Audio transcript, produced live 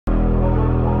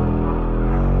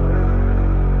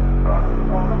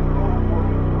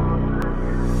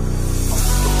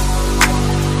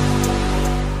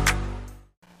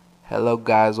Hello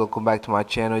guys, welcome back to my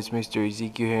channel. It's Mr.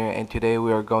 Ezekiel here, and today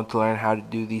we are going to learn how to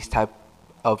do these type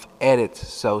of edits,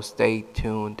 so stay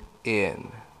tuned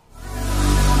in.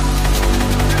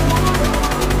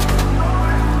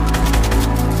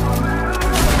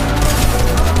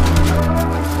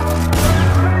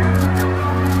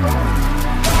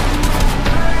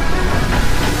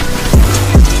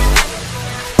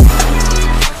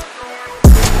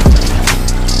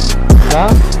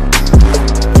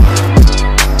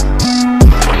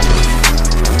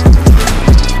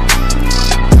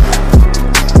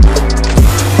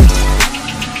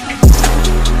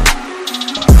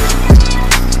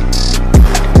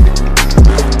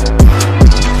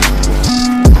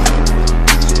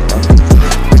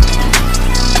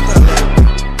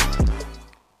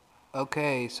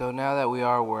 Okay, so now that we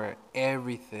are where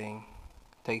everything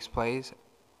takes place,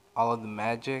 all of the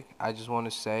magic, I just want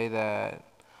to say that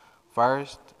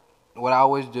first, what I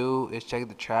always do is check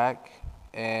the track,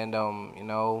 and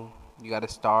you got to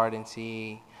start and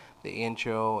see the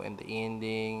intro and the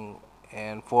ending.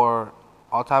 And for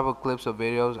all type of clips of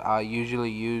videos, I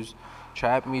usually use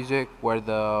trap music where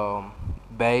the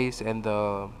bass and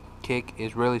the kick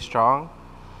is really strong.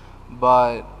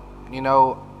 But you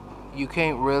know, you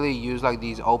can't really use like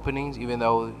these openings, even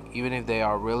if they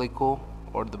are really cool,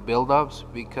 or the build-ups,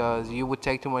 because you would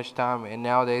take too much time. And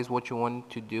nowadays what you want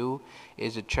to do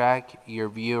is attract your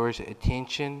viewers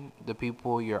attention, the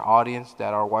people, your audience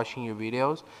that are watching your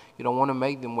videos. You don't want to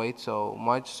make them wait so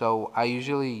much, so I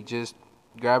usually just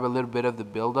grab a little bit of the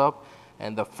build-up,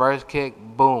 and the first kick,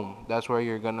 boom, that's where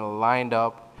you're gonna line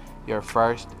up your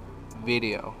first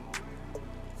video.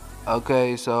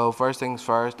 Okay, so first things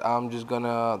first, I'm just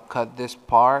gonna cut this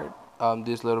part,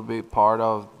 this little bit part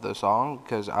of the song,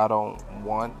 because I don't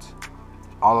want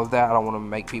all of that. I don't want to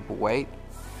make people wait.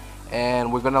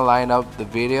 And we're gonna line up the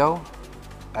video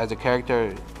as a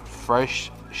character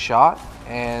first shot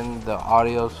and the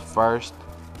audio's first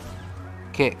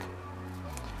kick.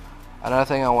 Another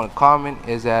thing I want to comment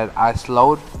is that I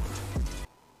slowed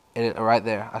it right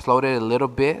there. I slowed it a little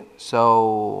bit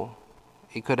so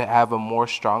it could have a more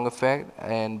strong effect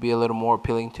and be a little more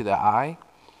appealing to the eye.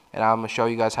 And I'm gonna show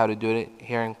you guys how to do it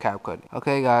here in Capcut.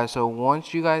 Okay guys, so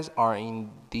once you guys are in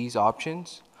these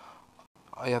options,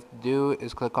 all you have to do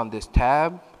is click on this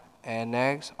tab and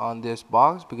next on this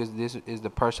box, because this is the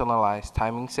personalized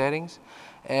timing settings.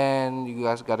 And you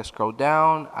guys gotta scroll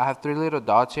down. I have 3 little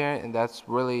dots here, and that's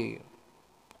really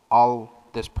all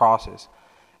this process.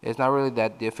 It's not really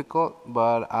that difficult,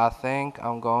 but I think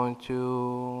I'm going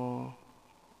to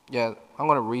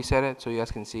reset it so you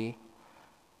guys can see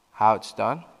how it's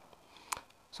done.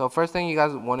 So first thing you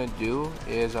guys want to do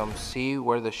is see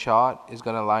where the shot is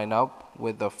going to line up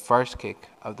with the first kick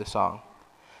of the song.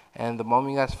 And the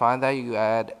moment you guys find that, you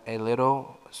add a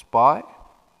little spot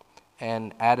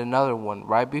and add another one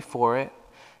right before it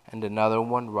and another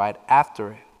one right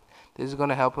after it. This is going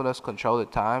to help us control the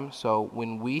time, so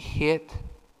when we hit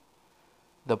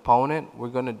the opponent, we're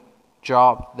going to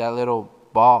drop that little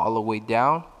ball all the way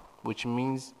down, which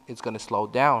means it's going to slow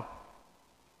down.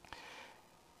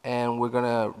 And we're going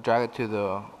to drag it to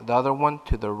the other one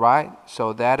to the right,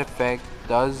 so that effect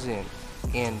doesn't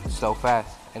end so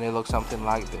fast, and it looks something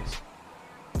like this.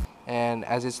 And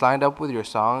as it's lined up with your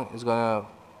song, it's going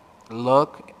to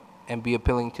look and be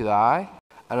appealing to the eye.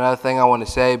 Another thing I want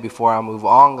to say before I move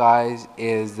on, guys,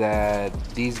 is that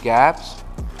these gaps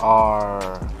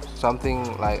are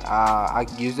something like I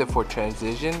used it for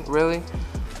transition, really.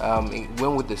 It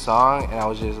went with the song, and I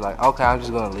was just like, okay, I'm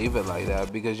just gonna leave it like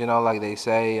that, because like they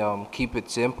say, keep it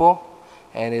simple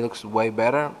and it looks way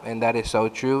better. And that is so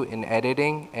true in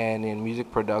editing and in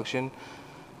music production.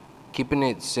 Keeping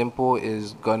it simple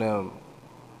is gonna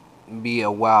be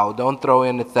a wow. Don't throw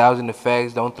in 1,000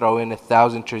 effects, don't throw in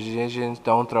 1,000 transitions,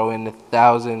 don't throw in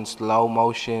 1,000 slow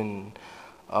motion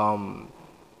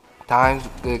times,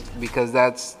 because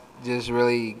that's just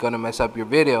really gonna mess up your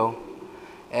video.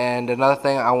 And another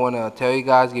thing I want to tell you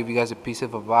guys, give you guys a piece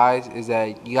of advice, is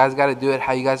that you guys got to do it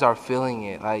how you guys are feeling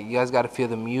it. Like, you guys got to feel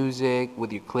the music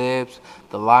with your clips,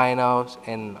 the lineups,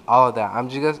 and all of that. I'm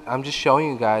just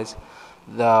showing you guys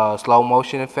the slow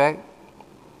motion effect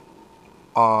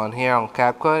on here on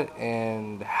Capcut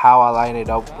and how I line it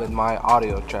up with my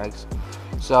audio tracks.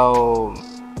 So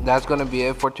that's gonna be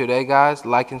it for today, guys.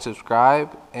 Like and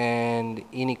subscribe, and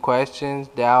any questions,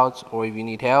 doubts, or if you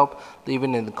need help, leave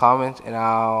it in the comments and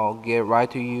I'll get right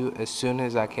to you as soon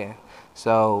as I can.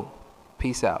 So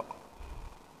peace out.